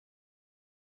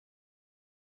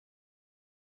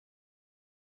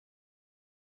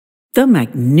The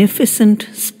magnificent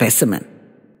specimen.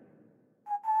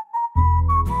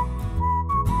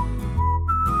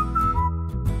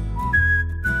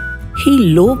 He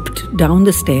loped down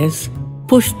the stairs,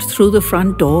 pushed through the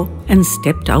front door, and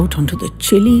stepped out onto the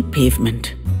chilly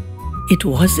pavement. It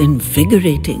was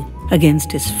invigorating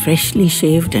against his freshly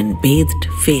shaved and bathed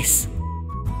face.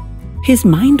 His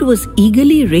mind was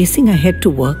eagerly racing ahead to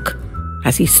work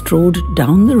as he strode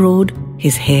down the road,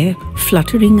 his hair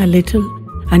fluttering a little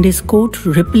and his coat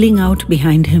rippling out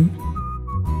behind him.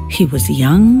 He was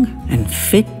young and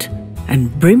fit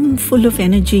and brimful of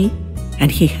energy, and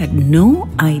he had no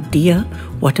idea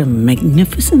what a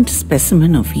magnificent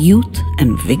specimen of youth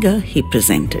and vigor he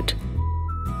presented.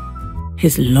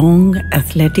 His long,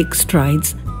 athletic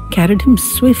strides carried him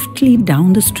swiftly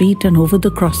down the street and over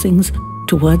the crossings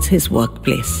towards his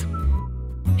workplace.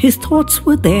 His thoughts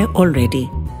were there already,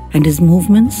 and his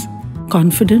movements,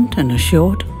 confident and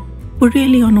assured, were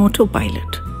really on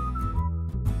autopilot.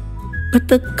 But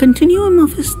the continuum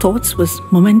of his thoughts was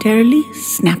momentarily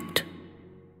snapped.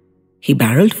 He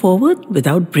barreled forward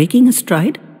without breaking a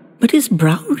stride, but his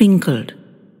brow wrinkled,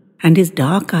 and his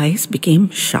dark eyes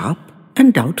became sharp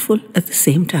and doubtful at the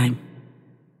same time.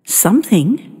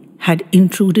 Something had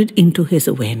intruded into his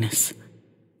awareness.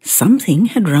 Something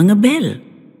had rung a bell.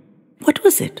 What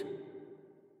was it?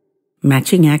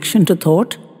 Matching action to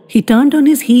thought, he turned on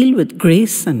his heel with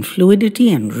grace and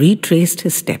fluidity and retraced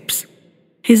his steps.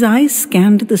 His eyes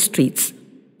scanned the streets.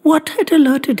 What had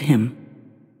alerted him?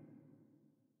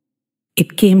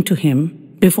 It came to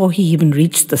him before he even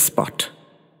reached the spot.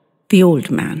 The old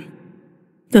man.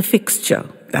 The fixture,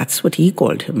 that's what he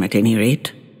called him at any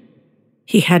rate.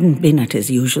 He hadn't been at his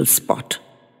usual spot.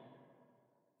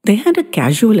 They had a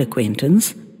casual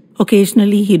acquaintance.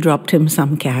 Occasionally he dropped him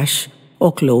some cash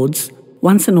or clothes,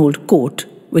 once an old coat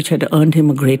which had earned him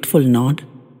a grateful nod.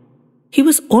 He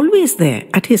was always there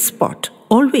at his spot,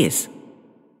 always.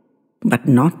 But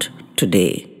not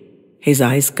today. His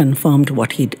eyes confirmed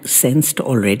what he'd sensed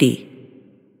already.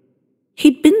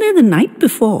 He'd been there the night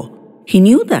before. He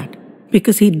knew that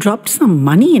because he'd dropped some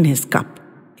money in his cup,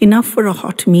 enough for a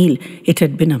hot meal. It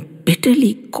had been a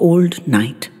bitterly cold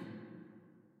night.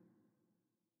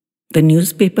 The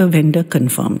newspaper vendor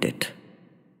confirmed it.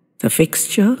 The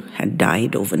fixture had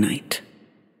died overnight.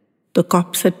 The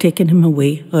cops had taken him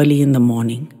away early in the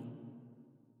morning.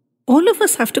 All of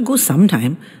us have to go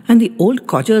sometime, and the old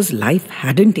codger's life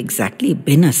hadn't exactly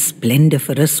been a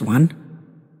splendiferous one.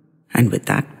 And with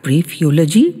that brief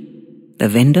eulogy, the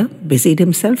vendor busied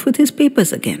himself with his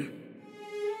papers again.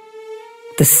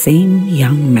 The same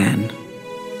young man,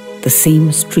 the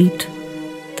same street,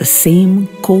 the same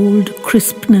cold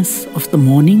crispness of the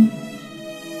morning,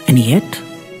 and yet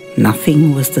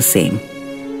nothing was the same.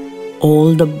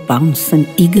 All the bounce and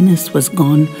eagerness was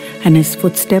gone, and his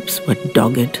footsteps were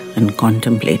dogged and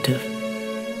contemplative.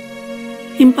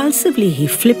 Impulsively, he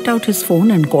flipped out his phone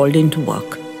and called in to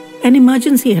work. An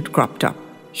emergency had cropped up.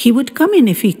 He would come in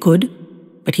if he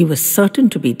could, but he was certain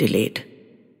to be delayed.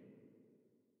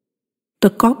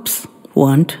 The cops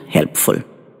weren't helpful.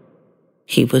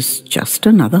 He was just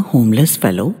another homeless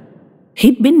fellow.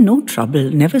 He'd been no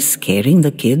trouble, never scaring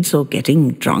the kids or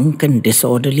getting drunk and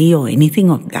disorderly or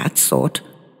anything of that sort.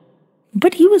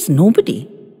 But he was nobody,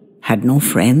 had no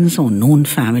friends or known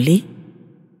family.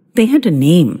 They had a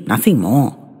name, nothing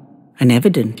more, and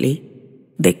evidently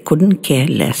they couldn't care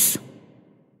less.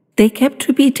 They kept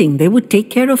repeating they would take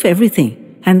care of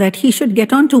everything and that he should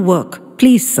get on to work,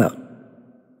 please, sir.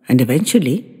 And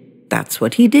eventually, that's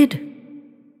what he did.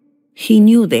 He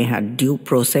knew they had due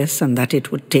process and that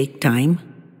it would take time.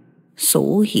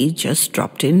 So he just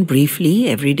dropped in briefly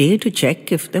every day to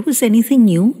check if there was anything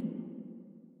new.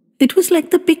 It was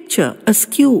like the picture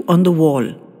askew on the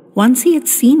wall. Once he had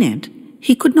seen it,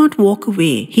 he could not walk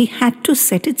away. He had to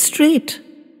set it straight.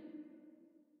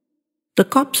 The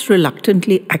cops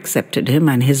reluctantly accepted him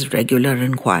and his regular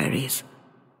inquiries.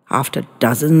 After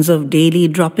dozens of daily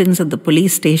drop-ins at the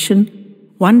police station,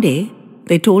 one day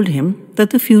they told him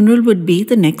that the funeral would be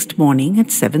the next morning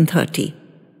at 7:30.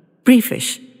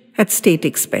 Briefish, at state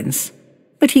expense,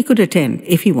 but he could attend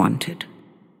if he wanted.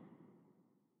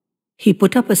 He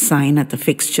put up a sign at the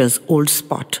fixture's old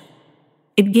spot.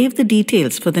 It gave the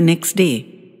details for the next day.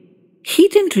 He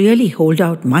didn't really hold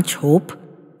out much hope,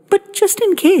 but just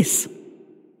in case.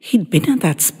 He'd been at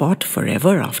that spot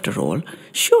forever after all.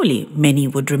 Surely many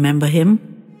would remember him.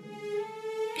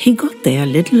 He got there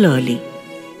a little early,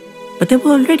 but there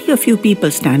were already a few people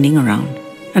standing around,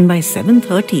 and by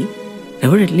 7:30,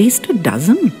 there were at least a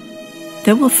dozen.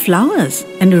 There were flowers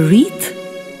and a wreath.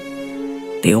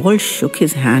 They all shook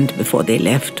his hand before they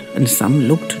left, and some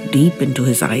looked deep into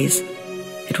his eyes.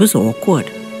 It was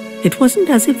awkward. It wasn't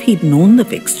as if he'd known the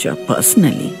fixture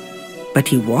personally, but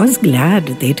he was glad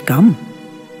they'd come.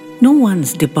 No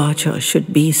one's departure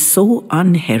should be so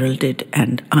unheralded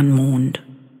and unmourned.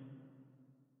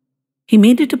 He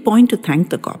made it a point to thank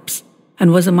the cops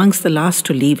and was amongst the last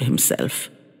to leave himself.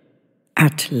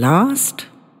 At last,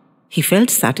 he felt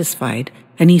satisfied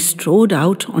and he strode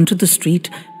out onto the street,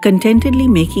 contentedly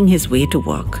making his way to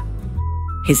work.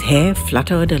 His hair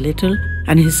fluttered a little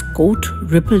and his coat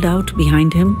rippled out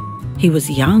behind him. He was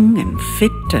young and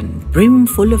fit and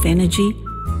brimful of energy,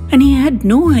 and he had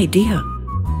no idea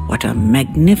what a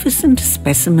magnificent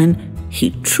specimen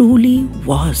he truly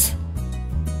was.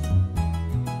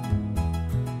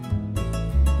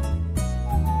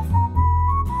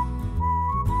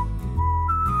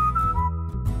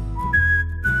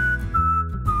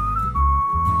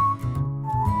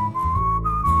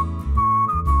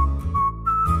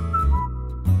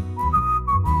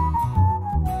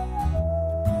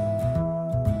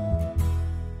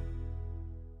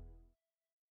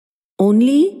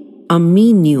 Only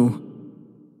Ammi knew.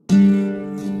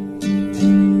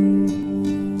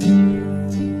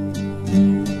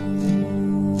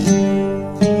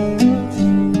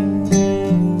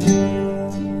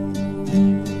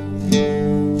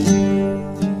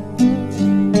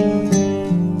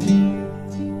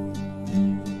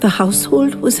 The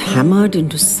household was hammered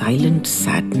into silent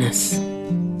sadness.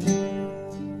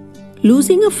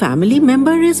 Losing a family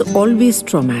member is always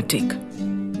traumatic.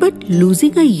 But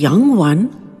losing a young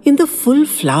one in the full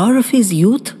flower of his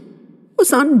youth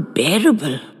was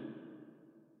unbearable.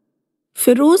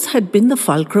 Feroz had been the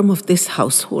fulcrum of this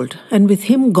household, and with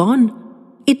him gone,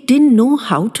 it didn't know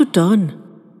how to turn.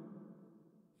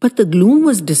 But the gloom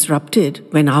was disrupted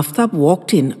when Aftab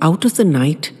walked in out of the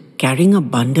night carrying a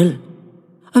bundle,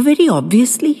 a very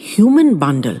obviously human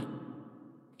bundle.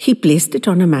 He placed it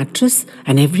on a mattress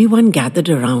and everyone gathered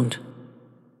around.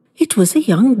 It was a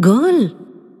young girl.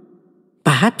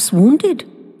 Perhaps wounded,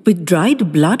 with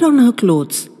dried blood on her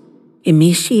clothes,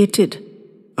 emaciated,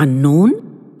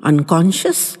 unknown,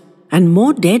 unconscious, and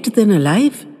more dead than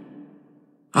alive.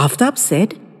 Aftab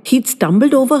said he'd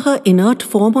stumbled over her inert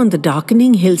form on the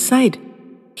darkening hillside.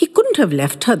 He couldn't have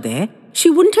left her there.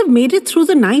 She wouldn't have made it through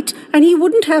the night, and he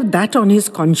wouldn't have that on his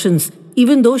conscience,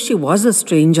 even though she was a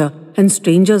stranger, and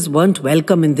strangers weren't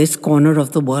welcome in this corner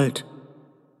of the world.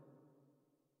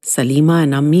 Salima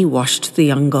and Ammi washed the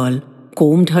young girl,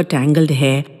 combed her tangled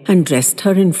hair and dressed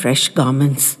her in fresh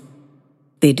garments.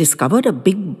 They discovered a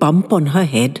big bump on her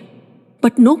head,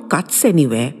 but no cuts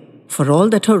anywhere, for all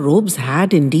that her robes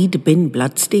had indeed been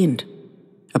blood-stained.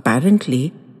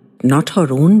 Apparently, not her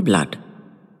own blood,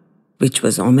 which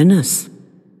was ominous,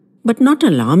 but not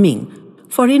alarming,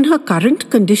 for in her current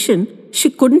condition, she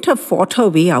couldn't have fought her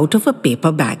way out of a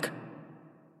paper bag.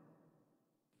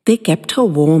 They kept her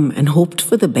warm and hoped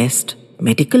for the best.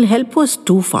 Medical help was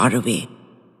too far away.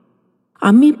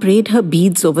 Ammi prayed her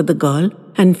beads over the girl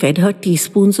and fed her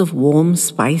teaspoons of warm,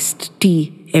 spiced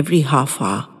tea every half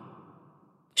hour.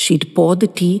 She'd pour the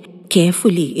tea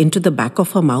carefully into the back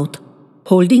of her mouth,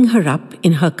 holding her up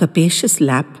in her capacious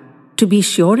lap to be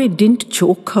sure it didn't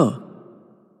choke her.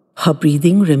 Her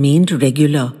breathing remained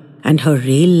regular, and her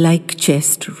rail-like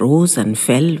chest rose and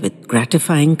fell with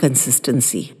gratifying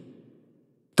consistency.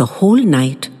 The whole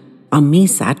night, Ammi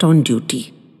sat on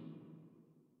duty.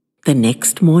 The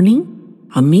next morning,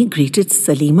 Ammi greeted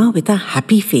Salima with a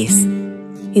happy face.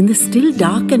 In the still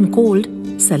dark and cold,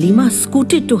 Salima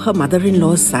scooted to her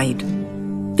mother-in-law's side.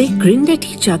 They grinned at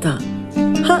each other.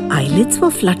 Her eyelids were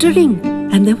fluttering,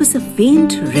 and there was a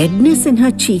faint redness in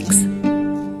her cheeks.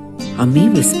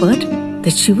 Ammi whispered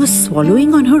that she was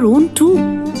swallowing on her own too.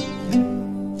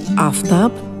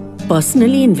 Aftab,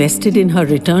 personally invested in her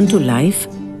return to life,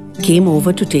 came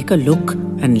over to take a look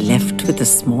and left with a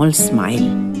small smile,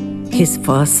 his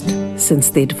first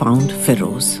since they'd found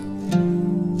Feroz.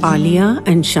 Alia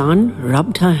and Shan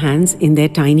rubbed her hands in their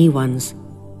tiny ones,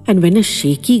 and when a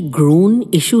shaky groan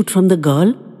issued from the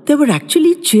girl, there were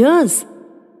actually cheers.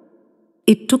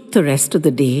 It took the rest of the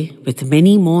day with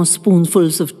many more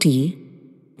spoonfuls of tea,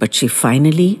 but she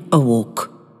finally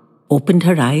awoke, opened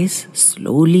her eyes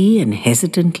slowly and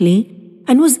hesitantly,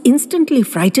 and was instantly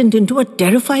frightened into a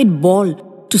terrified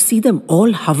ball to see them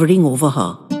all hovering over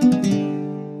her.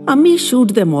 Ammi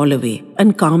shooed them all away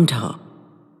and calmed her.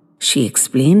 She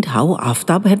explained how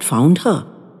Aftab had found her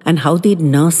and how they'd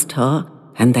nursed her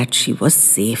and that she was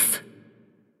safe.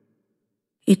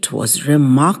 It was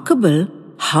remarkable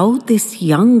how this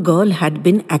young girl had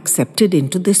been accepted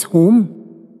into this home.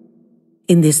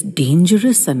 In this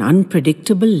dangerous and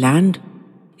unpredictable land,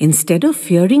 instead of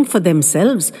fearing for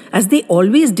themselves, as they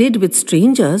always did with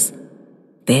strangers,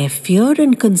 Their fear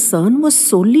and concern was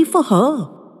solely for her.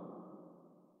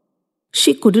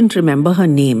 She couldn't remember her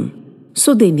name,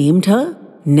 so they named her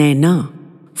Naina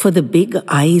for the big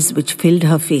eyes which filled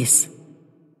her face.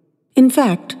 In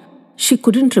fact, she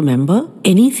couldn't remember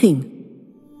anything.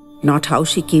 Not how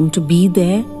she came to be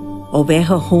there, or where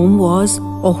her home was,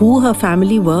 or who her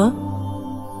family were.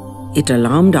 It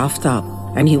alarmed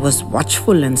Aftab, and he was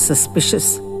watchful and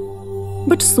suspicious.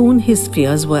 But soon his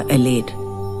fears were allayed.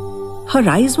 Her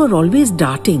eyes were always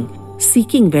darting,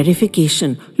 seeking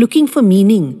verification, looking for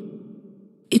meaning.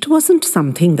 It wasn't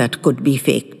something that could be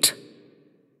faked.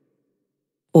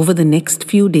 Over the next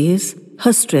few days,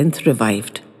 her strength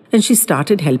revived, and she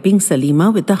started helping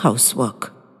Salima with the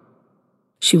housework.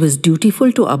 She was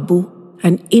dutiful to Abbu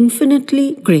and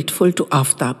infinitely grateful to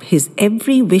Aftab, his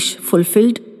every wish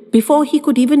fulfilled before he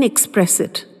could even express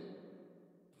it.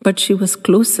 But she was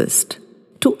closest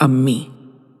to Ammi,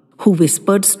 who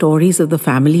whispered stories of the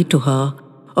family to her,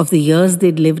 of the years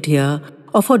they'd lived here,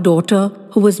 of her daughter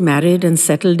who was married and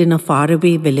settled in a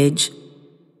faraway village,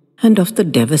 and of the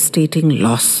devastating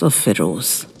loss of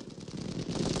Feroz.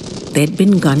 There'd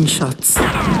been gunshots,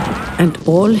 and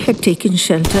all had taken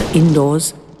shelter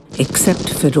indoors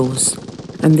except Feroz,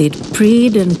 and they'd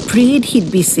prayed and prayed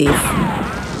he'd be safe.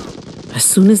 As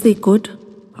soon as they could,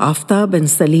 Aftab and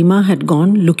Salima had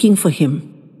gone looking for him.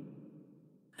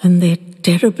 And their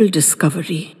terrible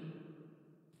discovery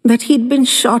that he'd been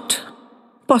shot,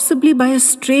 possibly by a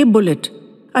stray bullet,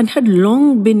 and had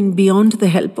long been beyond the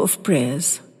help of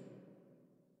prayers.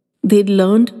 They'd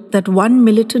learned that one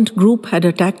militant group had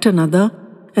attacked another,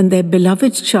 and their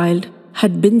beloved child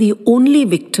had been the only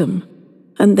victim,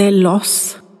 and their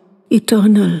loss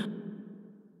eternal.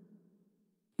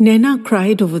 Naina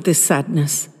cried over this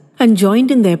sadness and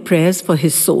joined in their prayers for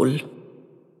his soul.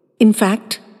 In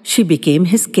fact, she became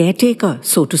his caretaker,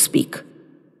 so to speak.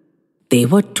 They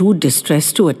were too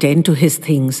distressed to attend to his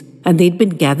things, and they'd been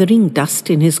gathering dust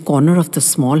in his corner of the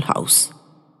small house.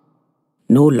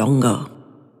 No longer.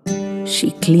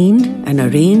 She cleaned and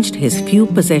arranged his few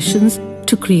possessions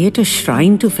to create a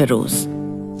shrine to Feroz,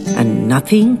 and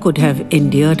nothing could have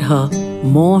endeared her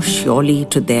more surely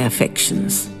to their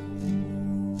affections.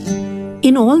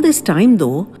 In all this time,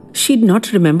 though, she'd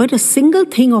not remembered a single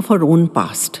thing of her own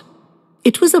past.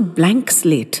 It was a blank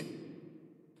slate.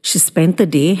 She spent the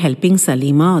day helping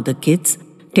Salima or the kids,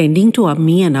 tending to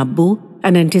Ammi and Abbu,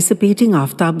 and anticipating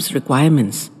Aftab's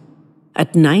requirements.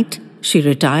 At night, she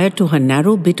retired to her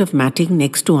narrow bit of matting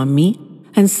next to Ammi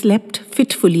and slept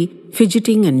fitfully,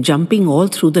 fidgeting and jumping all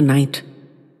through the night.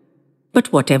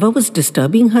 But whatever was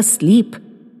disturbing her sleep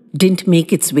didn't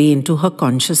make its way into her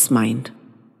conscious mind.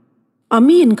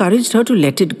 Ammi encouraged her to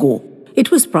let it go.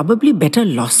 It was probably better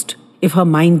lost if her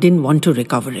mind didn't want to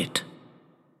recover it.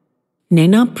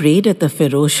 Naina prayed at the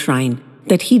Feroz shrine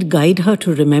that he'd guide her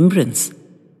to remembrance,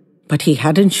 but he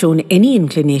hadn't shown any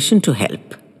inclination to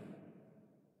help.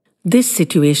 This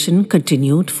situation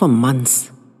continued for months,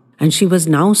 and she was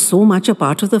now so much a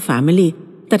part of the family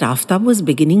that Aftab was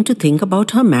beginning to think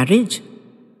about her marriage.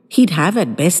 He'd have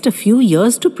at best a few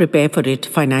years to prepare for it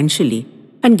financially,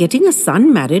 and getting a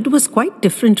son married was quite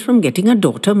different from getting a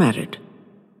daughter married.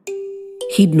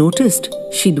 He'd noticed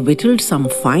she'd whittled some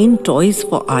fine toys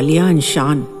for Alia and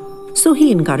Shan, so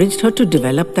he encouraged her to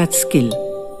develop that skill.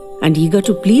 And eager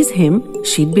to please him,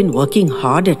 she'd been working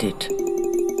hard at it.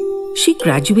 She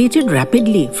graduated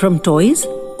rapidly from toys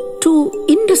to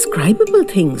indescribable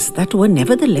things that were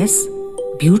nevertheless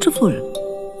beautiful.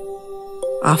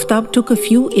 Aftab took a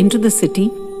few into the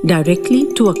city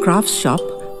directly to a crafts shop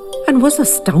and was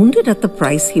astounded at the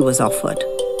price he was offered.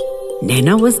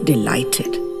 Naina was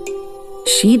delighted.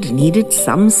 She'd needed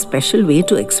some special way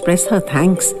to express her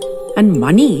thanks, and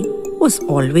money was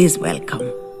always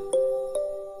welcome.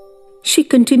 She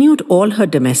continued all her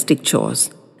domestic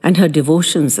chores and her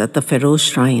devotions at the Feroz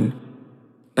shrine.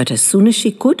 But as soon as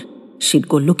she could, she'd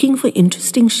go looking for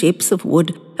interesting shapes of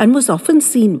wood and was often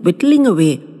seen whittling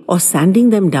away or sanding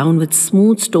them down with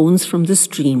smooth stones from the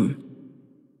stream.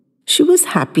 She was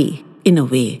happy, in a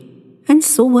way, and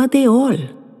so were they all.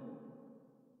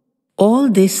 All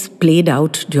this played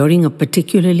out during a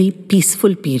particularly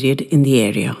peaceful period in the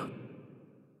area.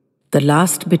 The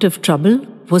last bit of trouble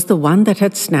was the one that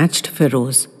had snatched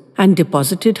Feroz and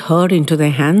deposited her into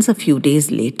their hands a few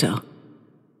days later.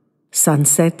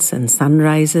 Sunsets and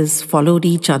sunrises followed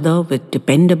each other with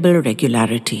dependable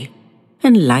regularity,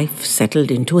 and life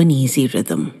settled into an easy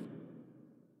rhythm.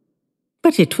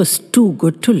 But it was too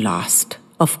good to last,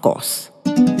 of course.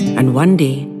 And one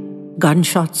day,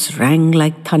 gunshots rang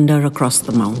like thunder across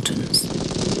the mountains.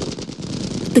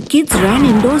 The kids ran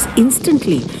indoors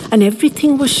instantly, and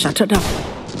everything was shuttered up.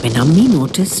 when Ammi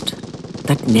noticed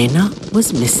that Naina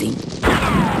was missing.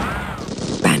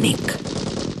 Panic.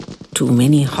 Too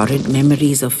many horrid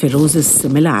memories of Firoz's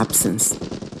similar absence.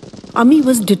 Ammi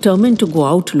was determined to go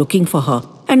out looking for her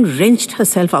and wrenched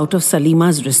herself out of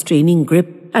Salima's restraining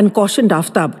grip and cautioned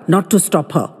Aftab not to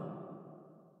stop her.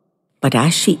 But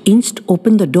as she inched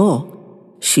open the door,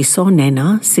 she saw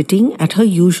Naina sitting at her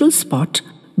usual spot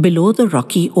below the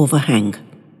rocky overhang.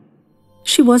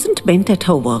 She wasn't bent at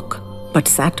her work, but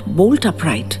sat bolt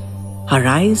upright, her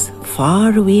eyes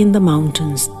far away in the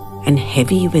mountains and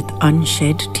heavy with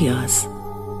unshed tears.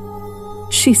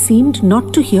 She seemed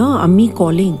not to hear Ammi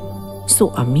calling, so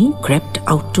Ammi crept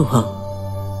out to her.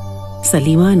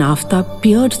 Salima and Aftab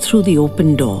peered through the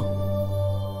open door.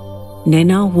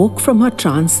 Naina woke from her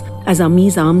trance as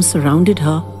Ammi's arms surrounded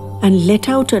her and let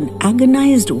out an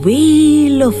agonized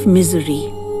wail of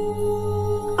misery.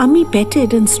 Ammi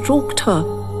petted and stroked her,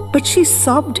 but she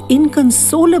sobbed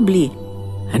inconsolably.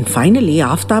 And finally,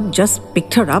 Aftab just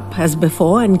picked her up as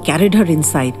before and carried her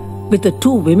inside, with the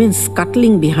two women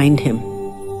scuttling behind him.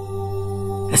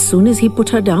 As soon as he put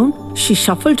her down, she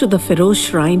shuffled to the Feroz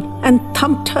shrine and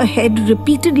thumped her head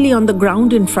repeatedly on the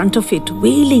ground in front of it,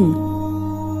 wailing.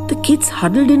 The kids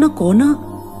huddled in a corner.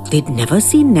 They'd never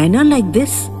seen Naina like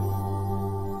this.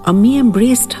 Ammi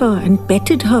embraced her and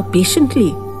petted her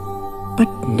patiently. But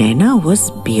Naina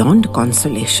was beyond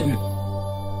consolation.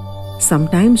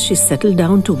 Sometimes she settled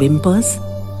down to whimpers,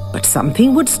 but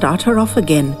something would start her off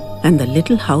again, and the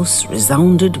little house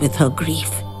resounded with her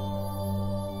grief.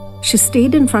 She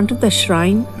stayed in front of the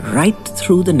shrine right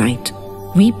through the night,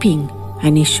 weeping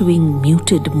and issuing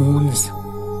muted moans.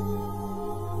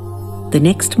 The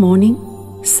next morning,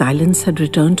 silence had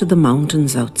returned to the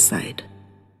mountains outside.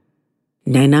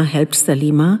 Naina helped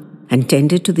Salima and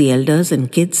tended to the elders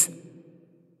and kids.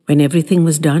 When everything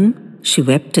was done, she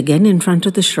wept again in front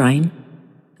of the shrine,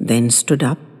 then stood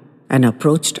up and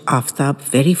approached Aftab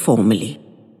very formally.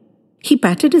 He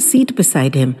patted a seat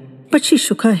beside him, but she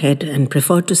shook her head and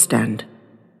preferred to stand.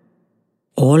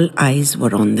 All eyes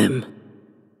were on them.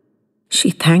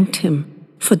 She thanked him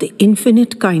for the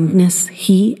infinite kindness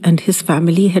he and his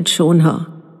family had shown her,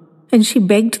 and she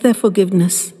begged their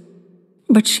forgiveness.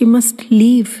 But she must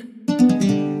leave.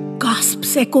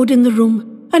 Gasps echoed in the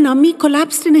room, and Ammi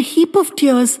collapsed in a heap of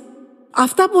tears.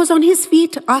 Aftab was on his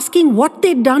feet, asking what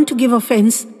they'd done to give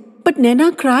offense. But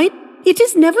Naina cried, "It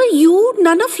is never you,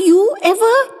 none of you,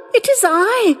 ever. It is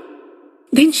I."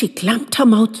 Then she clamped her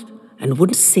mouth and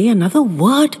wouldn't say another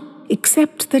word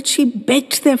except that she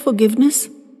begged their forgiveness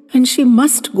and she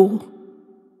must go.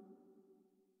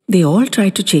 They all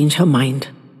tried to change her mind,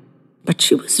 but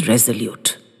she was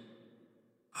resolute.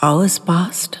 Hours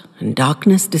passed and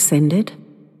darkness descended,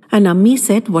 and Ammi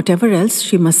said whatever else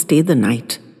she must stay the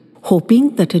night,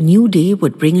 hoping that a new day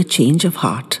would bring a change of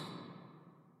heart.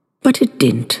 But it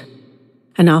didn't,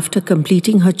 and after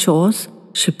completing her chores,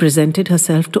 she presented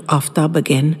herself to Aftab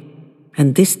again,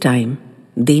 and this time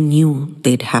they knew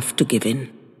they'd have to give in.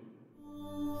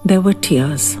 There were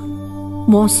tears,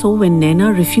 more so when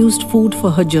Naina refused food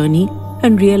for her journey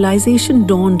and realization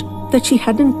dawned that she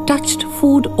hadn't touched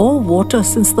food or water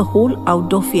since the whole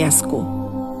outdoor fiasco.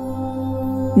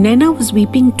 Naina was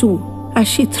weeping too as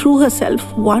she threw herself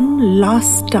one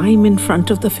last time in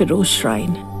front of the Feroz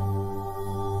shrine.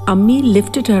 Ammi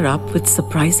lifted her up with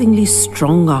surprisingly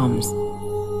strong arms,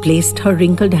 placed her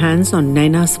wrinkled hands on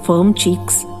Naina's firm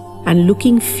cheeks, and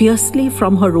looking fiercely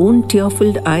from her own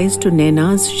tear-filled eyes to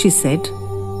Naina's, she said,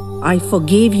 "I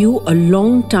forgave you a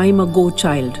long time ago,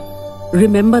 child.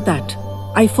 Remember that.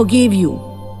 I forgave you,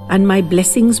 and my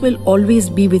blessings will always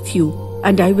be with you,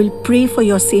 and I will pray for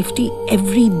your safety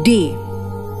every day.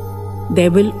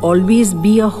 There will always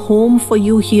be a home for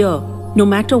you here, no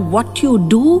matter what you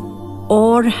do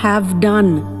or have done.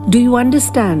 Do you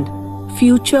understand?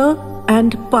 Future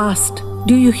and past.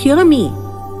 Do you hear me?"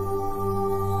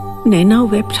 Naina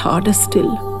wept harder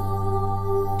still.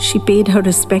 She paid her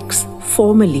respects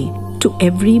formally to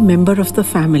every member of the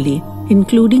family,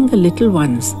 including the little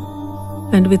ones,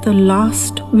 and with a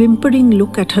last whimpering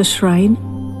look at her shrine,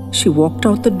 she walked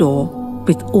out the door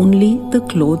with only the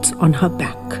clothes on her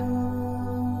back.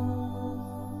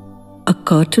 A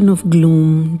curtain of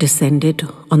gloom descended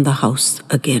on the house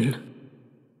again.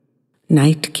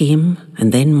 Night came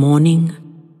and then morning.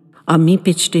 Ammi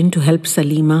pitched in to help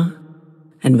Salima,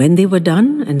 and when they were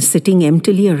done and sitting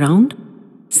emptily around,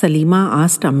 Salima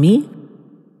asked Ammi,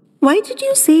 "Why did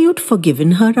you say you'd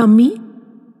forgiven her, Ammi?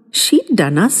 She'd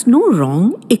done us no wrong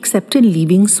except in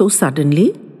leaving so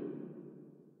suddenly."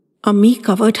 Ammi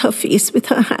covered her face with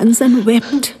her hands and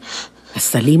wept as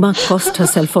Salima cursed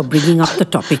herself for bringing up the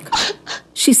topic.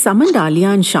 She summoned Alia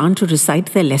and Shan to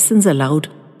recite their lessons aloud,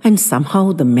 and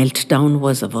somehow the meltdown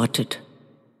was averted.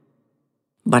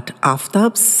 But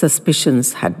Aftab's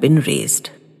suspicions had been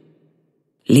raised.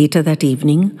 Later that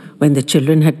evening, when the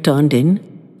children had turned in,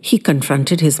 he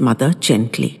confronted his mother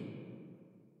gently.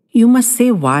 "You must say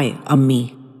why, Ammi.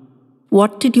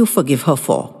 What did you forgive her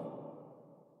for?"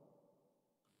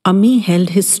 Ammi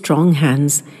held his strong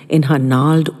hands in her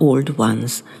gnarled old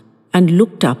ones and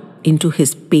looked up into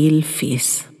his pale face.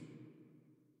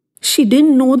 "She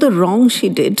didn't know the wrong she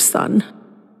did, son.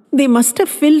 They must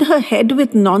have filled her head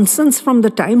with nonsense from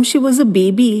the time she was a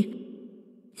baby.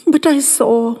 But I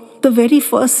saw the very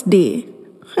first day,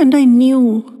 and I knew."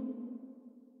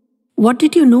 "What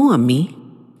did you know, Ammi?"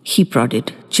 he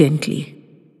prodded gently.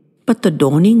 But the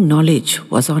dawning knowledge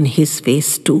was on his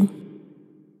face too.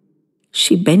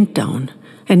 She bent down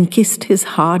and kissed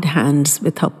his hard hands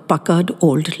with her puckered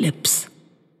old lips.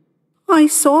 "I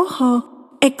saw her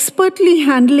expertly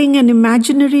handling an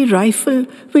imaginary rifle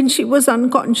when she was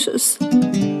unconscious.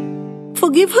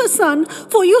 Forgive her, son,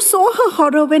 for you saw her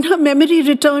horror when her memory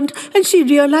returned and she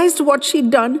realized what she'd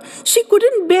done. She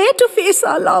couldn't bear to face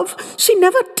our love. She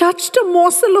never touched a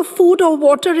morsel of food or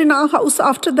water in our house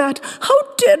after that. How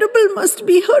terrible must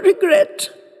be her regret."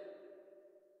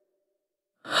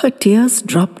 Her tears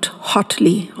dropped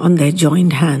hotly on their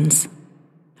joined hands.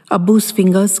 Abu's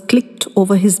fingers clicked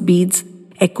over his beads,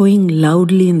 echoing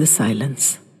loudly in the silence.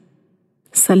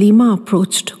 Salima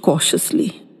approached cautiously.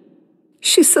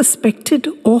 She suspected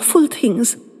awful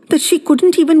things that she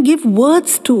couldn't even give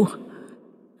words to.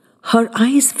 Her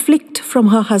eyes flicked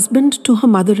from her husband to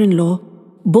her mother-in-law,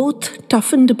 both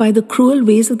toughened by the cruel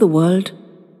ways of the world,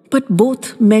 but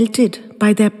both melted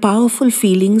by their powerful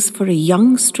feelings for a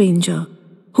young stranger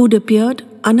who'd appeared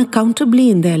unaccountably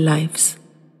in their lives.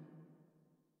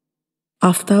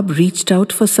 Aftab reached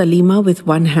out for Salima with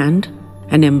one hand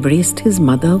and embraced his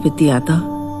mother with the other,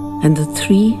 and the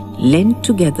three leant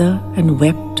together and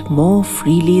wept more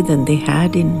freely than they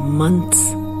had in months.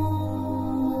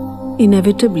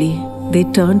 Inevitably, they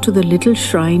turned to the little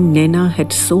shrine Nena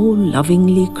had so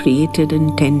lovingly created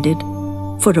and tended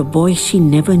for a boy she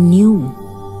never knew,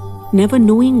 never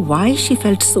knowing why she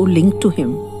felt so linked to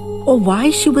him or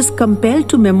why she was compelled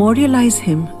to memorialize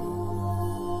him.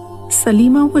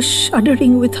 Salima was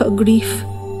shuddering with her grief,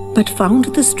 but found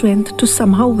the strength to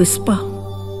somehow whisper,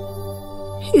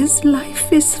 "His life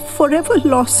is forever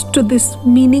lost to this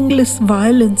meaningless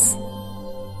violence.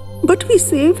 But we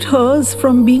saved hers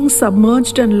from being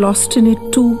submerged and lost in it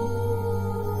too.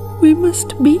 We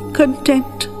must be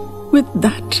content with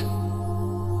that."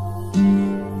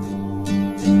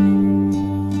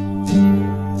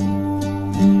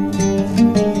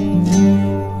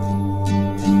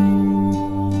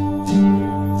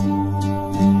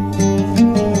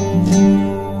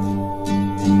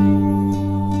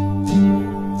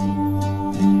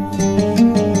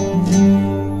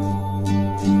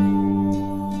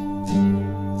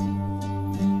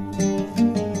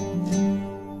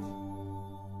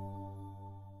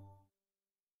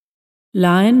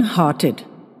 Lion-hearted.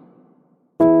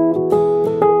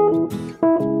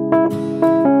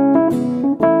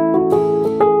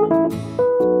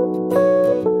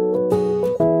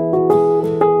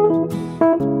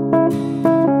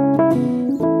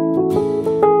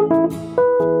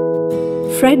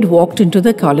 Fred walked into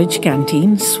the college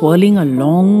canteen, swirling a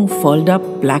long,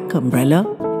 fold-up black umbrella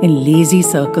in lazy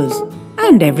circles,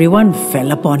 and everyone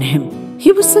fell upon him.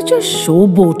 He was such a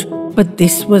showboat, but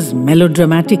this was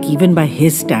melodramatic even by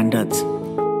his standards.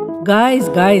 Guys,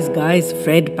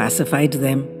 Fred pacified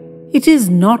them. "It is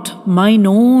not mine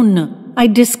own. I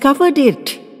discovered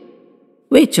it."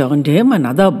 Which earned him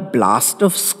another blast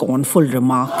of scornful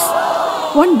remarks.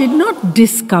 One did not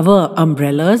discover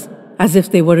umbrellas as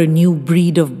if they were a new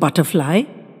breed of butterfly.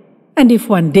 And if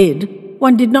one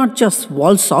did not just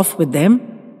waltz off with them.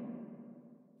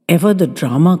 Ever the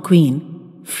drama queen,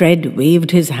 Fred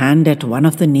waved his hand at one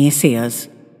of the naysayers.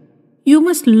 "You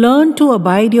must learn to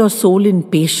abide your soul in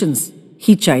patience,"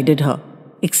 he chided her,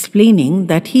 explaining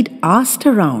that he'd asked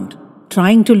around,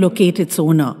 trying to locate its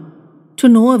owner, to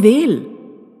no avail.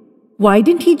 "Why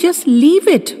didn't he just leave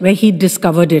it where he'd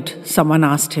discovered it?" someone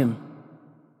asked him.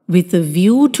 With a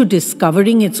view to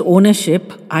discovering its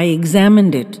ownership, I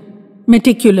examined it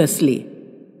meticulously,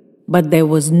 but there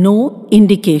was no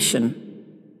indication.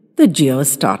 The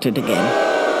jeers started again.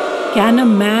 "Can a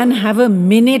man have a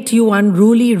minute, you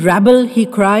unruly rabble?" he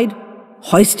cried,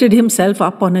 hoisted himself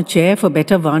up on a chair for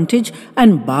better vantage,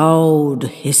 and bowed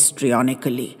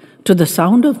histrionically to the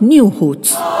sound of new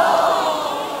hoots.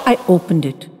 I opened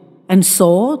it and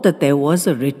saw that there was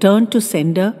a return to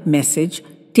sender message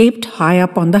taped high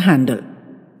up on the handle.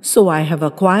 so I have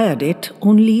acquired it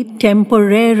only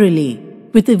temporarily,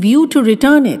 with a view to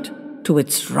return it to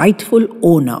its rightful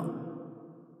owner."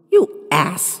 "You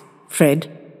ass, Fred,"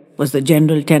 was the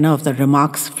general tenor of the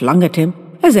remarks flung at him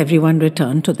as everyone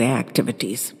returned to their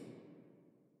activities.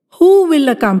 "Who will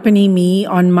accompany me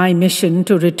on my mission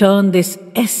to return this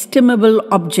estimable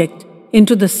object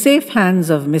into the safe hands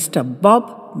of Mr.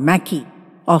 Bob Mackey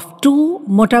of 2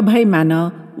 Motabhai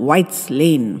Manor, White's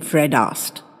Lane?" Fred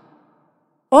asked.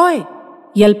 "Oi!"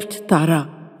 yelped Tara,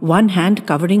 one hand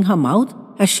covering her mouth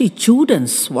as she chewed and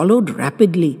swallowed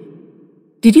rapidly.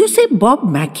 "Did you say Bob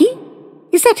Mackey?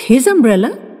 Is that his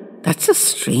umbrella? That's a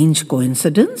strange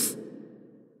coincidence."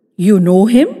 "You know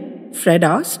him?" Fred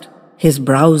asked, his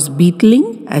brows beetling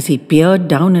as he peered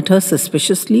down at her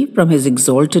suspiciously from his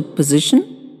exalted position.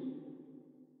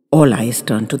 All eyes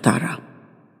turned to Tara.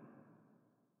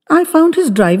 "I found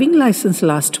his driving license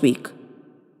last week.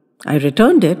 I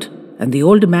returned it, and the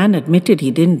old man admitted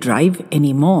he didn't drive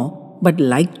anymore, but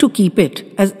liked to keep it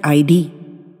as ID.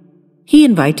 He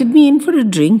invited me in for a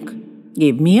drink,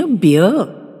 gave me a beer,"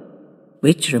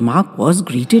 which remark was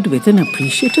greeted with an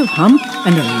appreciative hum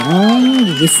and a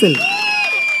long whistle.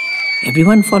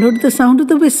 Everyone followed the sound of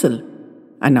the whistle,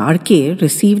 and RK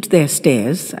received their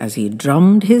stares as he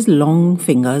drummed his long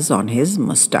fingers on his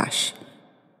moustache.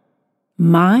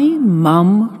 "My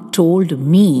mum told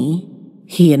me,"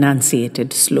 he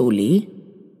enunciated slowly,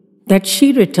 "that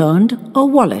she returned a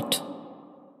wallet.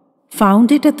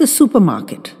 Found it at the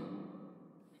supermarket.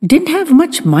 Didn't have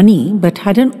much money but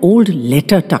had an old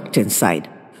letter tucked inside,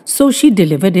 so she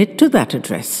delivered it to that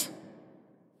address.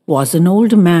 Was an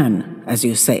old man, as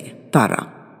you say, Tara.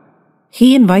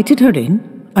 He invited her in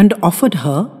and offered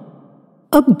her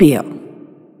a beer.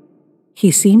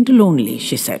 He seemed lonely,"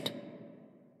 she said.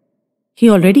 He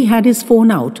already had his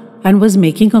phone out and was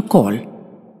making a call.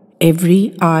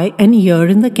 Every eye and ear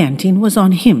in the canteen was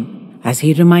on him as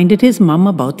he reminded his mum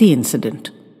about the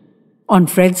incident. On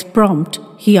Fred's prompt,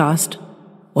 he asked,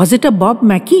 "Was it a Bob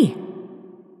Mackey?"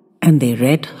 And they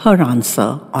read her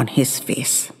answer on his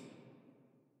face.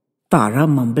 Tara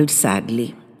mumbled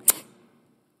sadly,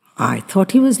 "I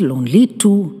thought he was lonely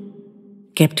too.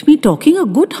 Kept me talking a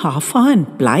good half hour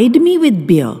and plied me with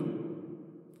beer.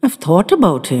 I've thought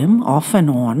about him off and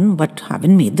on, but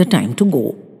haven't made the time to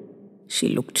go." She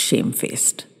looked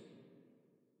shamefaced.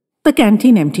 The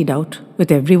canteen emptied out,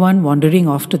 with everyone wandering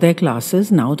off to their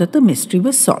classes now that the mystery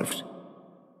was solved.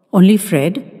 Only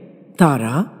Fred,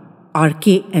 Tara,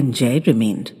 RK and Jay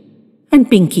remained, and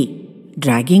Pinky,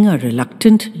 dragging a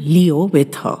reluctant Leo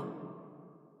with her.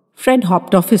 Fred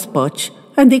hopped off his perch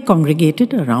and they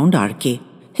congregated around RK,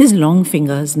 his long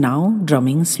fingers now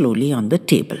drumming slowly on the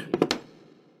table.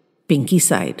 Pinky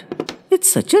sighed.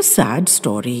 "It's such a sad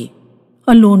story.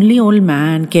 A lonely old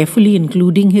man, carefully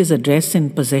including his address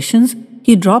and possessions,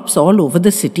 he drops all over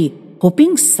the city,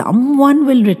 hoping someone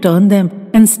will return them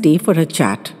and stay for a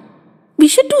chat. We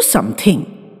should do something."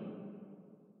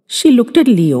 She looked at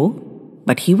Leo,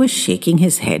 but he was shaking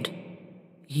his head.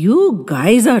 "You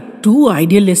guys are too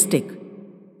idealistic.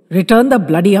 Return the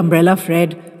bloody umbrella,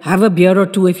 Fred. Have a beer or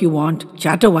two if you want.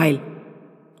 Chat a while.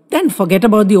 Then forget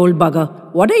about the old bugger.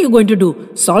 What are you going to do?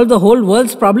 Solve the whole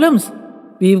world's problems?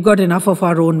 We've got enough of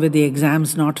our own with the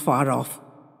exams not far off.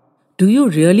 Do you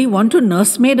really want to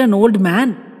nursemaid an old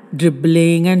man,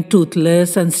 dribbling and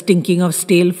toothless and stinking of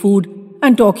stale food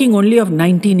and talking only of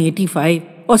 1985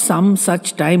 or some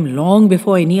such time long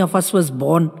before any of us was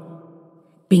born?"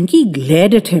 Pinky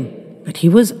glared at him, but he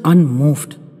was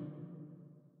unmoved.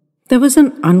 There was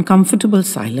an uncomfortable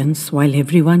silence while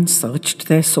everyone searched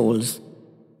their souls,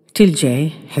 till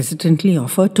Jay hesitantly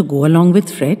offered to go along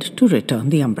with Fred to return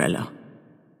the umbrella.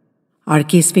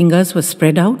 RK's fingers were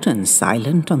spread out and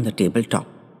silent on the tabletop,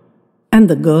 and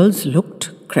the girls looked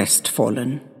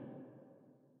crestfallen.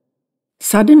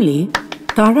 Suddenly,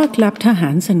 Tara clapped her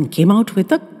hands and came out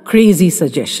with a crazy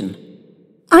suggestion.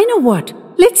 "I know what,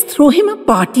 let's throw him a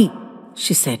party,"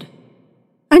 she said.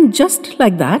 And just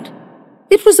like that,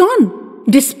 it was on,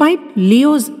 despite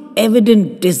Leo's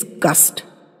evident disgust.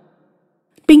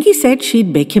 Pinky said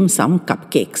she'd bake him some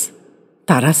cupcakes.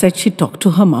 Tara said she'd talk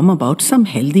to her mum about some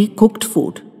healthy cooked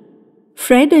food.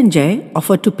 Fred and Jay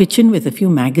offered to pitch in with a few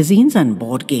magazines and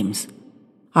board games.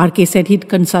 RK said he'd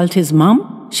consult his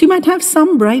mum. She might have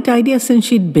some bright idea since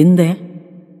she'd been there.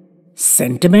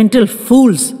 "Sentimental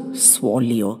fools," swore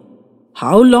Leo.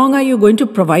 "How long are you going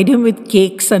to provide him with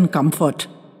cakes and comfort?"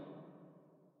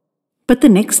 But the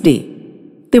next day,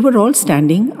 they were all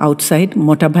standing outside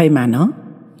Motabhai Manor,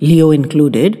 Leo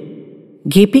included,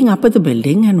 gaping up at the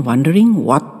building and wondering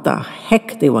what the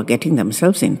heck they were getting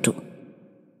themselves into.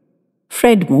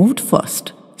 Fred moved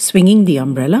first, swinging the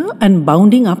umbrella and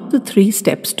bounding up the 3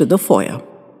 steps to the foyer,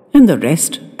 and the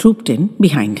rest trooped in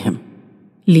behind him,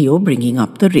 Leo bringing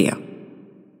up the rear.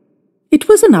 It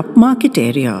was an upmarket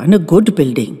area and a good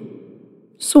building,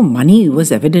 so money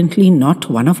was evidently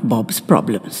not one of Bob's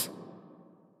problems.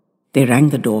 They rang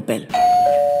the doorbell.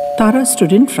 Tara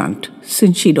stood in front,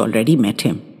 since she'd already met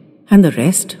him, and the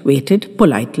rest waited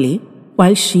politely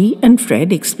while she and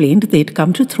Fred explained they'd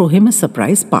come to throw him a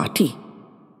surprise party.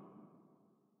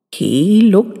 He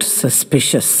looked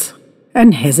suspicious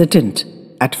and hesitant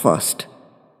at first,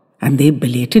 and they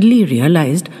belatedly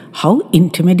realized how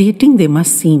intimidating they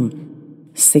must seem.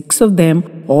 6 of them,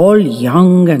 all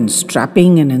young and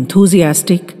strapping and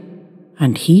enthusiastic,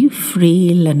 and he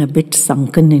frail and a bit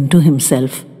sunken into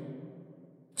himself.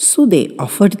 So they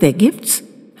offered their gifts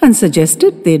and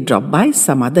suggested they drop by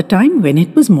some other time when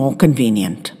it was more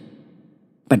convenient.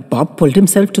 But Bob pulled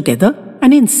himself together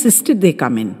and insisted they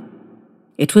come in.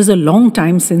 It was a long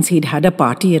time since he'd had a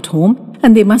party at home,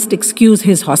 and they must excuse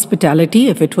his hospitality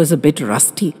if it was a bit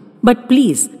rusty. But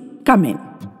please, come in.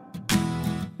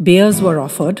 Beers were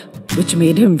offered, which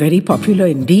made him very popular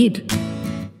indeed.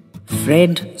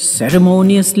 Fred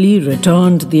ceremoniously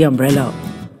returned the umbrella,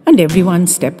 and everyone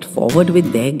stepped forward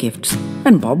with their gifts,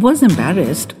 and Bob was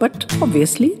embarrassed but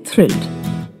obviously thrilled.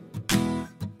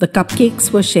 The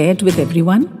cupcakes were shared with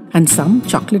everyone, and some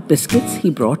chocolate biscuits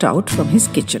he brought out from his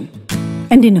kitchen.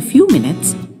 And in a few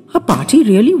minutes, a party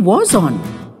really was on.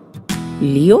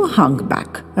 Leo hung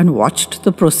back and watched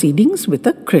the proceedings with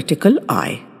a critical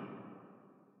eye.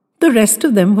 The rest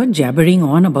of them were jabbering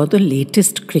on about the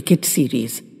latest cricket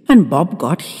series, and Bob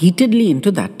got heatedly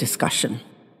into that discussion.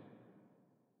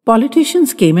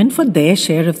 Politicians came in for their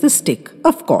share of the stick,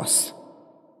 of course.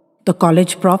 The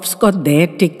college profs got their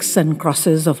ticks and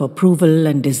crosses of approval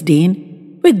and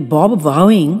disdain, with Bob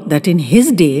vowing that in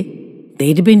his day,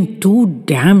 they'd been too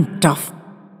damn tough,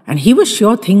 and he was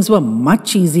sure things were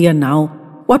much easier now,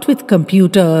 what with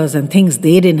computers and things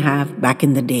they didn't have back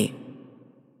in the day.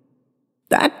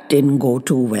 That didn't go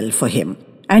too well for him,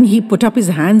 and he put up his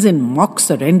hands in mock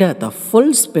surrender at the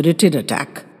full-spirited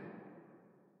attack.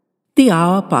 The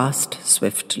hour passed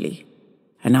swiftly,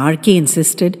 and RK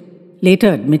insisted, later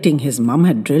admitting his mum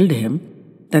had drilled him,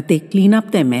 that they clean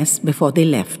up their mess before they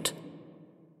left.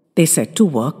 They set to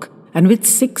work, and with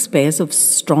 6 pairs of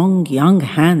strong young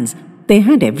hands, they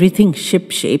had everything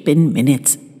ship-shape in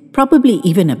minutes, probably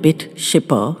even a bit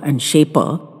shipper and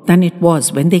shaper than it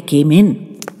was when they came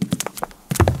in.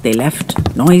 They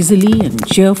left noisily and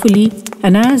cheerfully,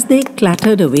 and as they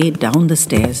clattered away down the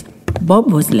stairs,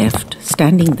 Bob was left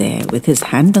standing there with his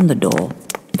hand on the door,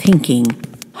 thinking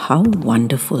how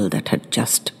wonderful that had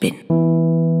just been.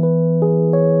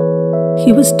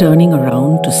 He was turning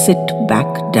around to sit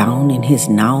back down in his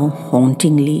now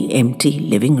hauntingly empty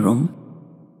living room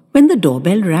when the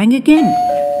doorbell rang again.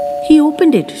 He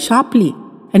opened it sharply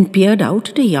and peered out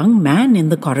at a young man in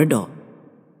the corridor.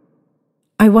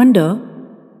 "I wonder,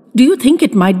 do you think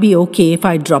it might be okay if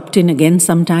I dropped in again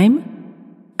sometime?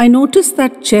 I noticed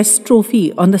that chess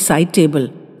trophy on the side table,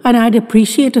 and I'd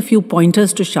appreciate a few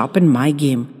pointers to sharpen my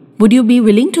game. Would you be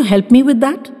willing to help me with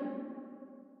that?"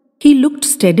 He looked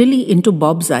steadily into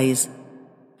Bob's eyes,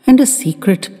 and a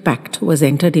secret pact was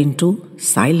entered into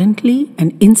silently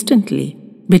and instantly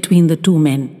between the 2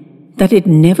 men, that it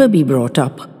never be brought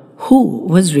up who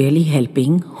was really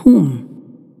helping whom.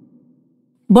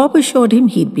 Bob assured him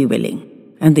he'd be willing,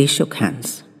 and they shook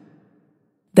hands.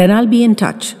 "Then I'll be in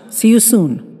touch. See you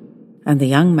soon." And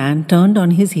the young man turned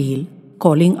on his heel,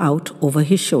 calling out over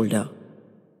his shoulder,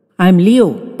 "I'm Leo,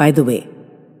 by the way."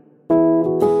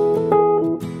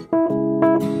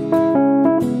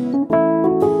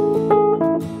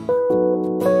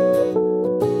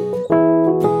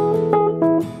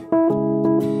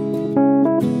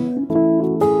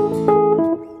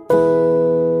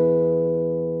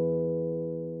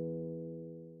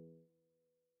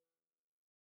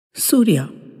 Surya.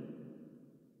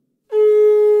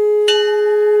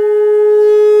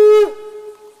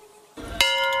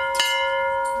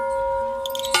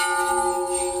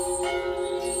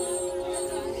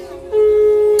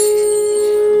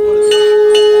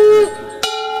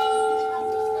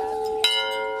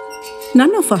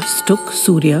 None of us took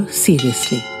Surya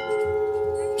seriously.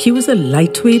 He was a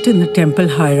lightweight in the temple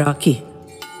hierarchy.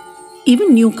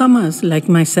 Even newcomers like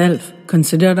myself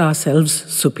considered ourselves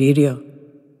superior.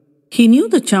 He knew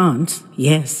the chants,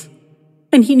 yes.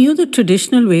 And he knew the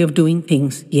traditional way of doing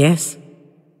things, yes.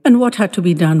 And what had to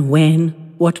be done when,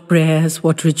 what prayers,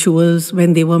 what rituals,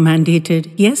 when they were mandated,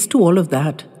 yes to all of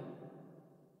that.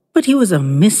 But he was a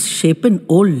misshapen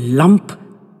old lump,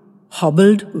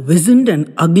 hobbled, wizened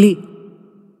and ugly.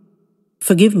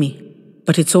 Forgive me,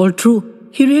 but it's all true.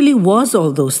 He really was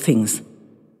all those things.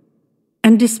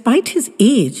 And despite his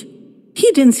age,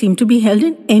 he didn't seem to be held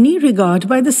in any regard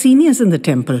by the seniors in the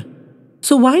temple.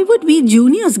 So why would we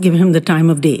juniors give him the time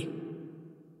of day?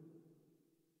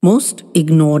 Most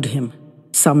ignored him.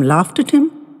 Some laughed at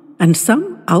him, and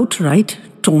some outright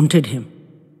taunted him.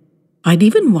 I'd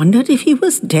even wondered if he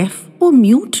was deaf or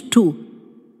mute too,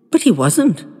 but he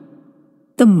wasn't.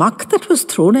 The muck that was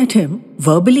thrown at him,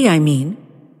 verbally I mean,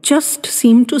 just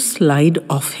seemed to slide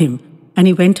off him, and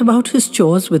he went about his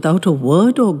chores without a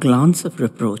word or glance of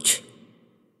reproach.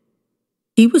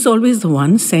 He was always the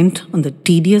one sent on the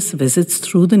tedious visits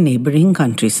through the neighboring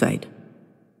countryside.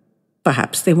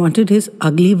 Perhaps they wanted his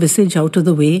ugly visage out of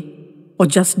the way, or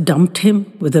just dumped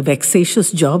him with the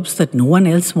vexatious jobs that no one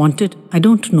else wanted. I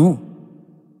don't know.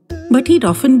 But he'd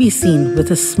often be seen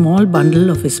with a small bundle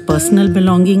of his personal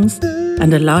belongings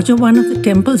and a larger one of the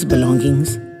temple's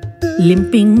belongings,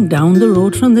 limping down the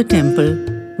road from the temple,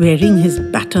 wearing his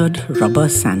battered rubber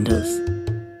sandals.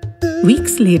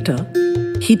 Weeks later,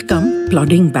 he'd come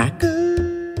plodding back,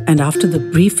 and after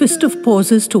the briefest of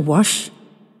pauses to wash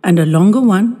and a longer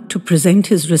one to present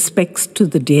his respects to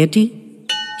the deity,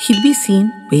 he'd be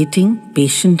seen waiting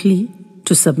patiently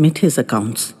to submit his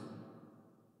accounts.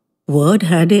 Word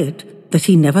had it that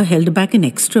he never held back an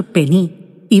extra penny,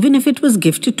 even if it was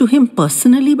gifted to him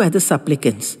personally by the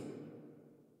supplicants.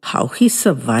 How he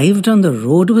survived on the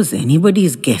road was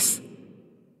anybody's guess,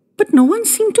 but no one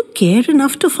seemed to care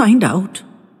enough to find out.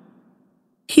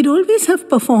 He'd always have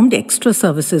performed extra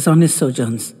services on his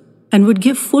sojourns, and would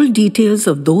give full details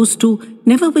of those too,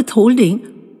 never withholding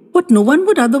what no one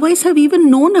would otherwise have even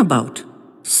known about.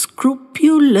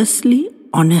 Scrupulously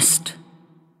honest.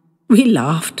 We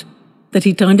laughed that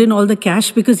he turned in all the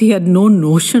cash because he had no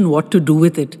notion what to do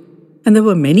with it, and there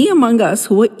were many among us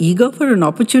who were eager for an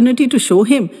opportunity to show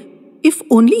him, if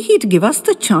only he'd give us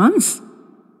the chance.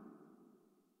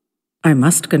 I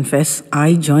must confess,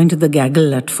 I joined the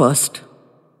gaggle at first.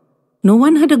 No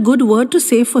one had a good word to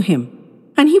say for him,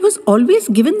 and he was always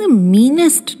given the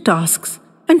meanest tasks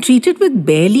and treated with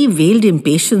barely veiled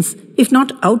impatience, if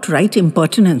not outright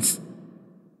impertinence.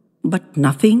 But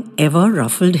nothing ever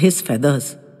ruffled his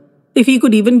feathers, if he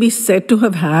could even be said to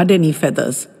have had any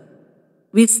feathers.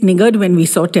 We sniggered when we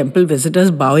saw temple visitors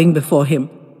bowing before him.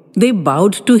 They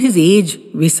bowed to his age,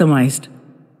 we surmised,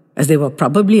 as they were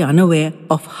probably unaware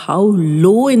of how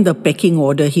low in the pecking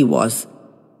order he was.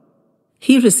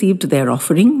 He received their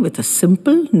offering with a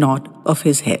simple nod of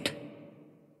his head.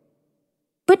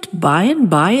 But by and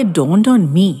by it dawned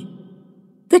on me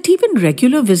that even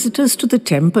regular visitors to the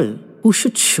temple, who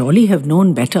should surely have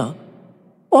known better,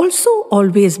 also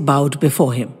always bowed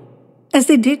before him, as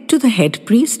they did to the head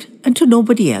priest and to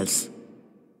nobody else.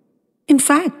 In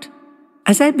fact,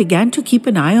 as I began to keep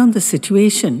an eye on the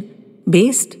situation,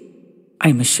 based,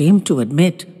 I'm ashamed to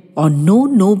admit, on no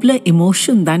nobler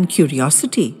emotion than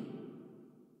curiosity,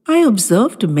 I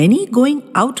observed many going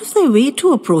out of their way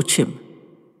to approach him.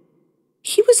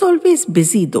 He was always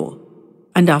busy though,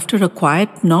 and after a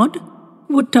quiet nod,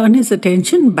 would turn his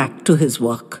attention back to his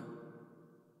work.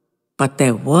 But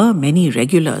there were many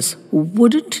regulars who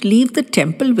wouldn't leave the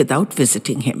temple without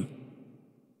visiting him.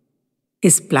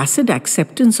 His placid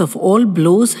acceptance of all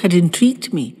blows had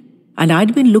intrigued me, and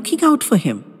I'd been looking out for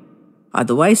him.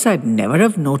 Otherwise, I'd never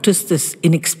have noticed this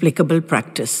inexplicable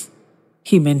practice.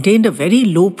 He maintained a very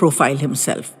low profile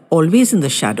himself, always in the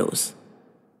shadows.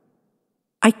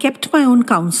 I kept my own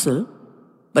counsel,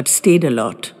 but stayed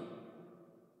alert.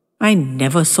 I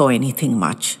never saw anything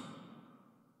much.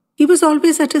 He was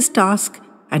always at his task,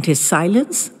 and his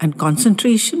silence and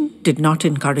concentration did not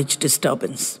encourage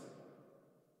disturbance.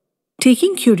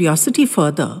 Taking curiosity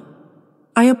further,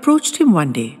 I approached him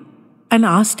one day and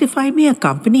asked if I may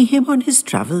accompany him on his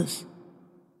travels.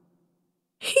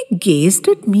 He gazed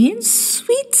at me in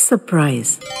sweet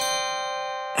surprise,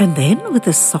 and then with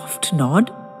a soft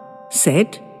nod,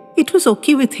 said it was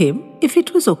okay with him if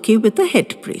it was okay with the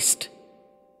head priest.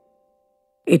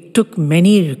 It took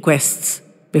many requests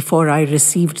before I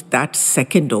received that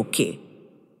second okay.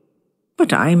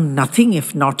 But I am nothing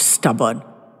if not stubborn,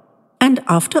 and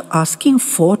after asking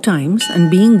 4 times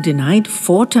and being denied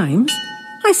 4 times,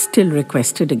 I still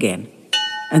requested again,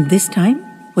 and this time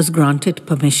was granted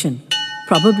permission,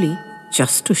 probably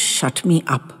just to shut me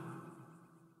up.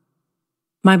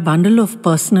 My bundle of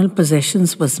personal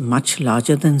possessions was much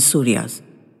larger than Surya's,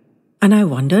 and I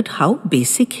wondered how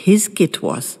basic his kit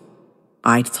was.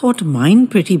 I'd thought mine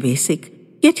pretty basic,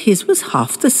 yet his was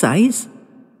half the size.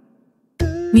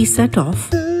 We set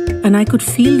off, and I could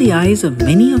feel the eyes of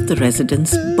many of the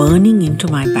residents burning into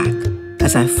my back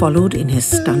as I followed in his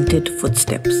stunted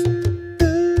footsteps.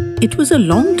 It was a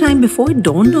long time before it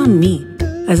dawned on me,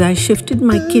 as I shifted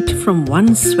my kit from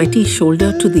one sweaty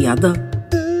shoulder to the other,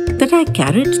 that I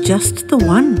carried just the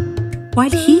one,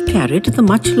 while he carried the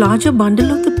much larger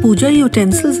bundle of the puja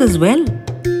utensils as well.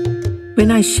 When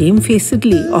I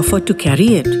shamefacedly offered to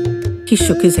carry it, he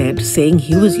shook his head, saying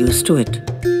he was used to it.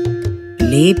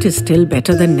 Late is still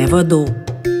better than never, though,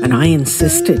 and I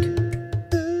insisted.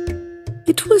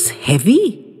 It was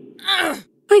heavy.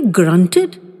 I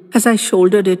grunted as I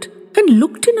shouldered it and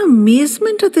looked in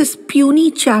amazement at this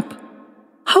puny chap.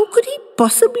 How could he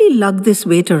possibly lug this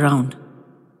weight around?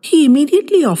 He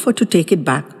immediately offered to take it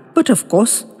back, but of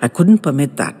course I couldn't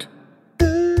permit that.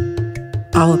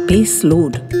 Our pace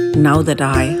slowed now that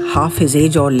I, half his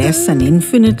age or less and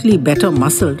infinitely better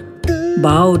muscled,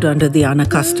 bowed under the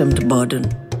unaccustomed burden.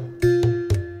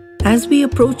 As we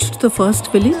approached the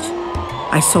first village,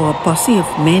 I saw a posse of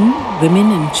men,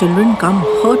 women and children come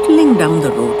hurtling down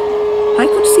the road. I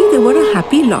could see they were a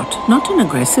happy lot, not an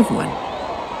aggressive one.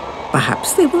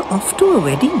 Perhaps they were off to a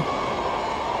wedding.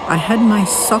 I had my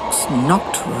socks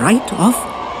knocked right off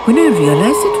when I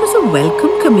realized it was a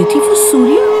welcome committee for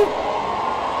Surya.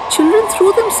 Children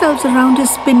threw themselves around his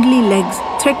spindly legs,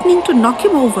 threatening to knock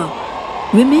him over.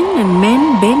 Women and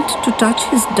men bent to touch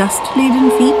his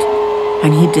dust-laden feet,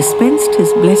 and he dispensed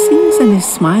his blessings and his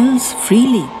smiles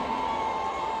freely.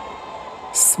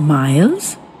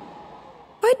 Smiles?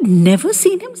 I'd never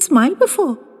seen him smile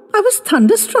before. I was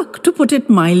thunderstruck, to put it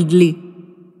mildly.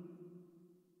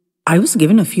 I was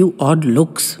given a few odd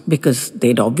looks because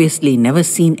they'd obviously never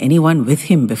seen anyone with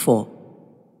him before.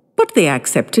 But they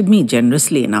accepted me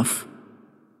generously enough.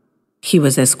 He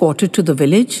was escorted to the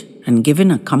village and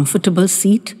given a comfortable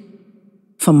seat.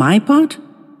 For my part,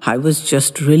 I was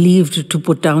just relieved to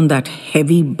put down that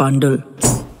heavy bundle.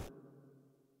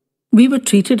 We were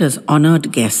treated as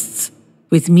honored guests,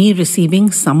 with me receiving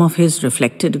some of his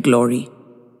reflected glory.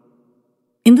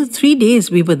 In the 3 days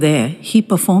we were there, he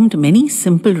performed many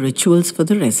simple rituals for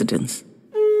the residents.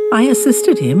 I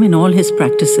assisted him in all his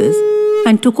practices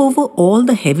and took over all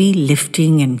the heavy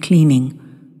lifting and cleaning.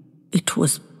 It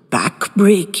was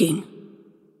back-breaking.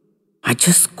 I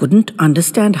just couldn't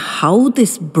understand how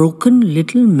this broken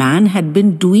little man had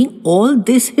been doing all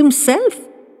this himself.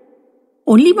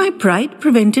 Only my pride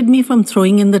prevented me from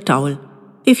throwing in the towel.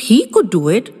 If he could do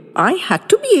it, I had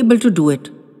to be able to do it.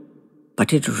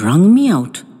 But it wrung me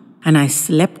out, and I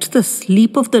slept the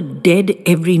sleep of the dead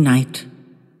every night.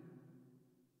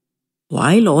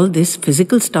 While all this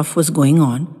physical stuff was going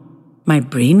on, my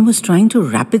brain was trying to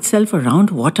wrap itself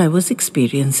around what I was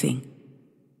experiencing.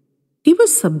 He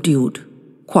was subdued,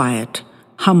 quiet,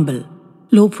 humble,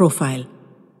 low profile.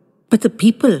 But the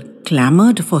people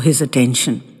clamored for his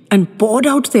attention and poured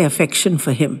out their affection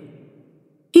for him.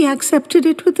 He accepted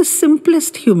it with the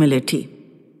simplest humility.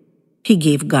 He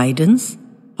gave guidance,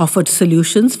 offered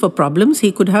solutions for problems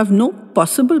he could have no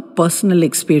possible personal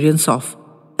experience of.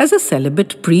 As a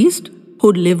celibate priest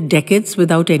who'd lived decades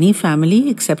without any family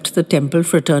except the temple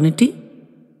fraternity,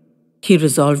 he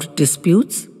resolved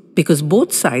disputes because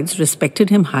both sides respected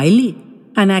him highly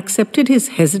and accepted his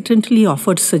hesitantly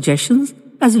offered suggestions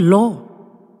as law.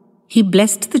 He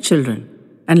blessed the children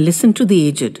and listened to the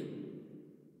aged.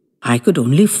 I could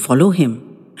only follow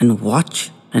him and watch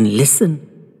and listen.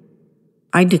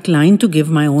 I declined to give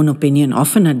my own opinion,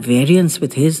 often at variance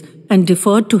with his, and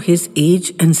deferred to his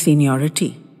age and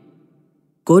seniority.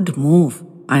 Good move,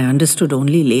 I understood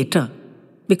only later,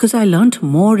 because I learnt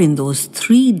more in those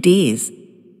 3 days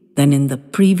than in the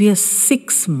previous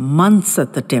 6 months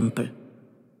at the temple.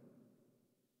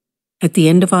 At the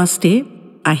end of our stay,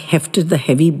 I hefted the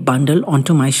heavy bundle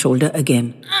onto my shoulder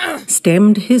again,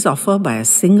 stemmed his offer by a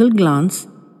single glance,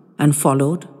 and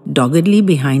followed doggedly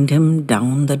behind him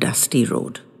down the dusty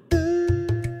road.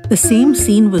 The same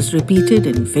scene was repeated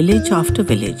in village after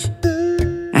village,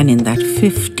 and in that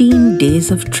 15 days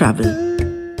of travel,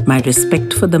 my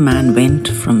respect for the man went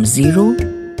from 0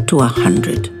 to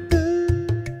 100.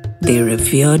 They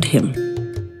revered him.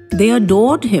 They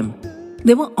adored him.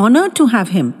 They were honored to have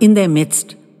him in their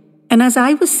midst. And as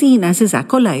I was seen as his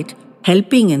acolyte,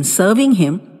 helping and serving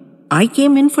him, I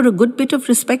came in for a good bit of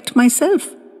respect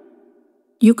myself.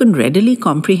 You can readily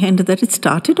comprehend that it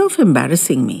started off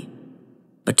embarrassing me,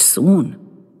 but soon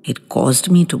it caused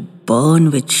me to burn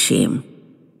with shame.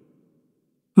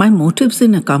 My motives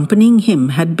in accompanying him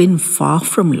had been far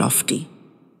from lofty.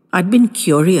 I'd been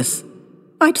curious.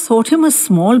 I'd thought him a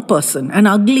small person and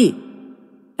ugly,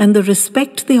 and the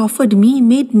respect they offered me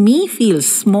made me feel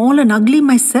small and ugly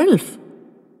myself.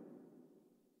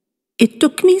 It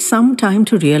took me some time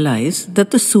to realize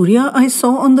that the Surya I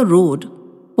saw on the road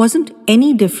wasn't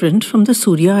any different from the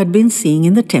Surya I'd been seeing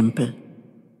in the temple.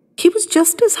 He was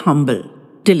just as humble,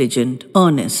 diligent,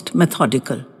 earnest,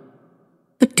 methodical.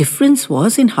 The difference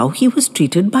was in how he was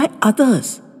treated by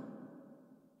others.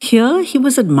 Here he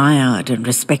was admired and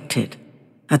respected.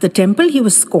 At the temple he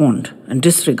was scorned and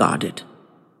disregarded.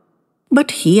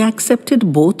 But he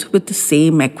accepted both with the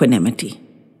same equanimity.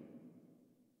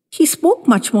 He spoke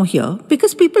much more here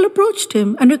because people approached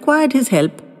him and required his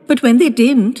help, but when they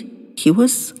didn't, he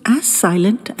was as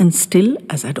silent and still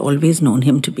as I'd always known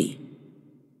him to be.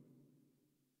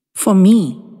 For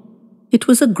me, it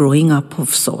was a growing up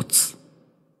of sorts.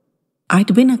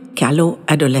 I'd been a callow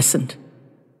adolescent,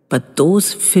 but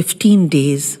those 15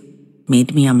 days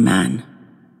made me a man.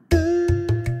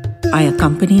 I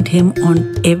accompanied him on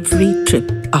every trip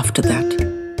after that.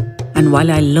 And while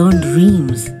I learned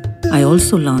reams, I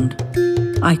also learned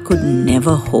I could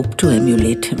never hope to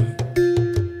emulate him.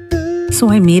 So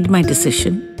I made my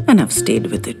decision and I've stayed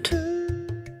with it.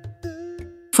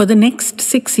 For the next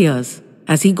 6 years,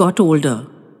 as he got older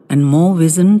and more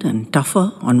wizened and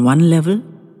tougher on one level,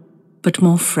 but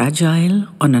more fragile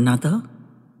on another,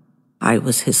 I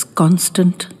was his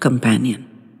constant companion.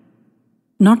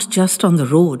 Not just on the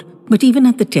road, but even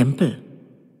at the temple.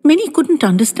 Many couldn't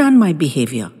understand my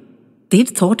behavior.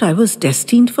 They'd thought I was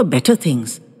destined for better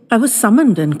things. I was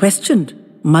summoned and questioned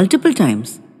multiple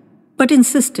times, but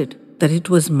insisted that it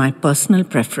was my personal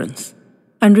preference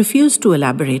and refused to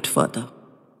elaborate further.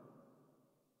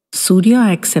 Surya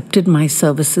accepted my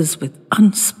services with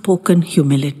unspoken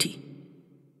humility,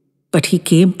 but he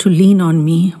came to lean on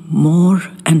me more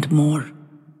and more,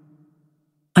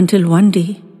 until one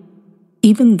day,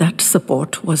 even that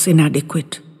support was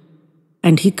inadequate,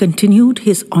 and he continued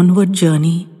his onward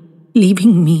journey,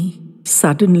 leaving me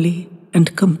suddenly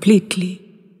and completely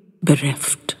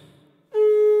bereft.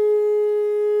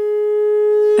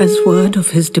 As word of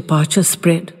his departure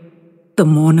spread, the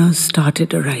mourners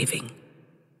started arriving.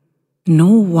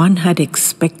 No one had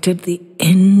expected the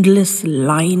endless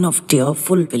line of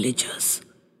tearful villagers.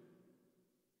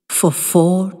 For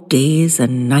 4 days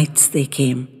and nights they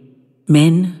came,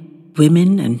 men,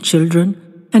 women and children,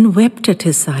 and wept at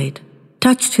his side,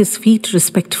 touched his feet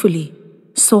respectfully,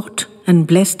 sought and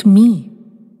blessed me.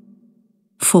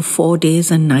 For 4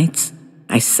 days and nights,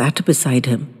 I sat beside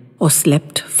him or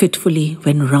slept fitfully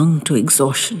when wrung to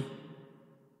exhaustion.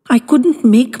 I couldn't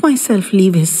make myself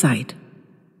leave his side.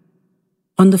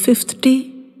 On the 5th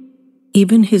day,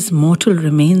 even his mortal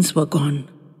remains were gone,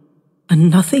 and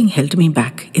nothing held me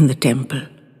back in the temple.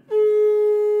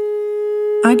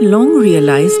 I'd long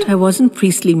realized I wasn't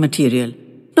priestly material,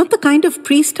 not the kind of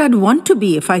priest I'd want to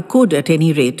be if I could at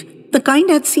any rate, the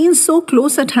kind I'd seen so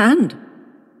close at hand.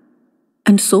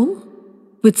 And so,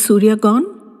 with Surya gone,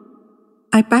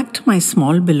 I packed my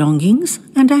small belongings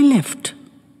and I left.